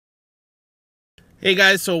Hey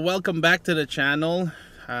guys, so welcome back to the channel.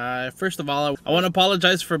 First of all, I want to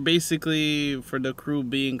apologize for the crew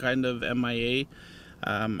being kind of MIA.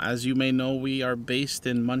 As you may know, we are based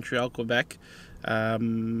in Montreal, Quebec.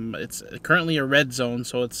 It's currently a red zone,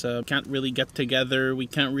 so it's can't really get together. We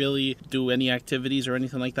can't really do any activities or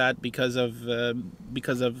anything like that because of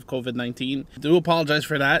COVID-19. Do apologize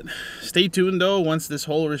for that. Stay tuned though. Once this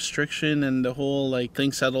whole restriction and the whole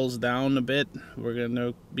thing settles down a bit, we're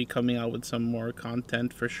gonna be coming out with some more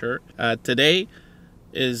content for sure. Today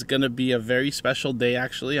is gonna be a very special day.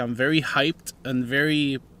 Actually, I'm very hyped and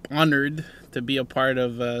very honored to be a part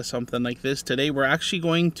of something like this. Today we're actually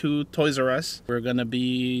going to Toys R Us. We're gonna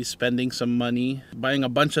be spending some money buying a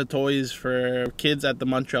bunch of toys for kids at the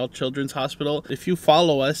Montreal Children's Hospital. If you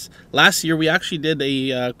follow us, last year we actually did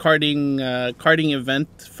a karting event,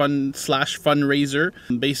 fundraiser.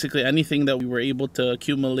 Basically anything that we were able to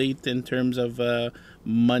accumulate in terms of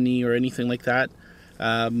money or anything like that.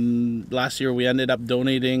 Last year we ended up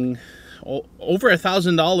donating over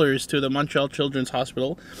 $1,000 to the Montreal Children's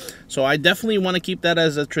Hospital. So I definitely want to keep that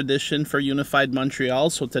as a tradition for Unified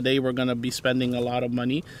Montreal. So today we're going to be spending a lot of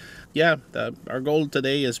money. Yeah, our goal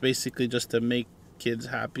today is basically just to make kids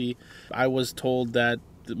happy. I was told that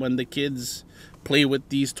when the kids play with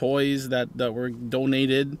these toys that were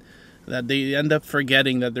donated, that they end up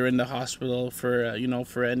forgetting that they're in the hospital for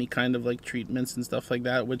for any kind of treatments and stuff like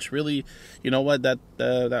that, which really, you know what, that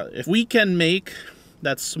if we can make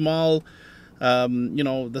that small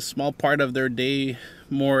the small part of their day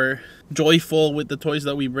more joyful with the toys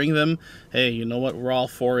that we bring them, hey, you know what, we're all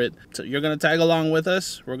for it. So you're gonna tag along with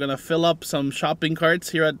us. We're gonna fill up some shopping carts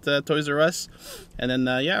here at Toys R Us, and then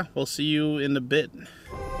yeah, we'll see you in a bit.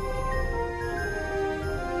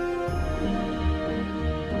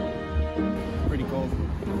 Pretty cold.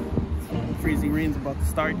 Freezing rain's about to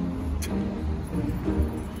start.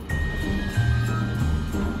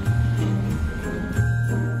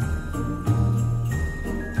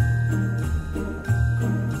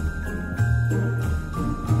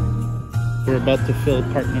 We're about to fill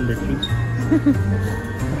cart number 2. I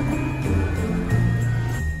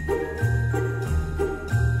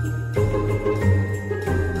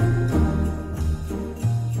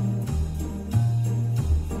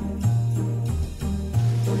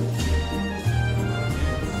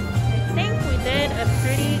think we did a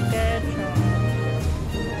pretty good job.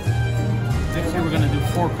 Next year we're gonna do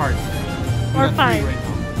 4 carts. Or 5. Right now.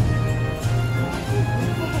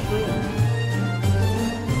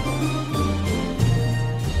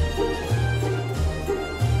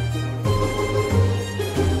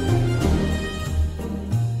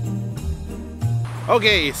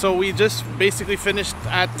 Okay, so we just basically finished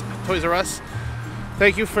at Toys R Us.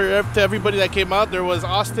 Thank you to everybody that came out. There was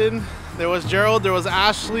Austin, there was Gerald, there was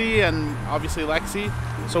Ashley, and obviously Lexi.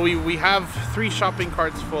 So we have 3 shopping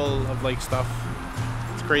carts full of stuff.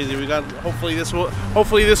 It's crazy. We got hopefully this will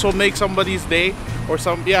make somebody's day, or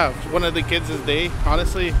one of the kids' day.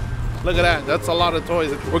 Honestly, look at that. That's a lot of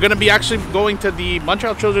toys. We're gonna be actually going to the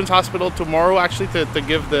Montreal Children's Hospital tomorrow, actually, to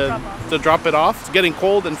give to drop it off. It's getting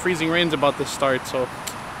cold and freezing rain's about to start. So,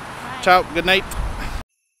 ciao. Good night.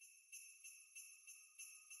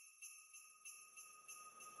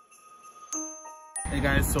 Hey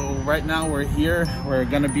guys, so right now we're here. We're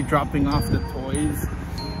gonna be dropping off the toys.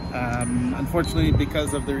 Unfortunately,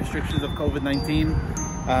 because of the restrictions of COVID-19,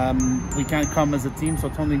 we can't come as a team. So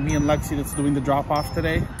it's only me and Lexi that's doing the drop off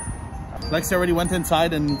today. Lexi already went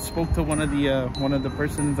inside and spoke to one of the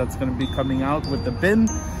persons that's going to be coming out with the bin.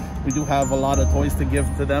 We do have a lot of toys to give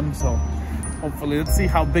to them, so hopefully let's see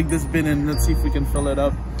how big this bin is and let's see if we can fill it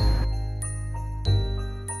up.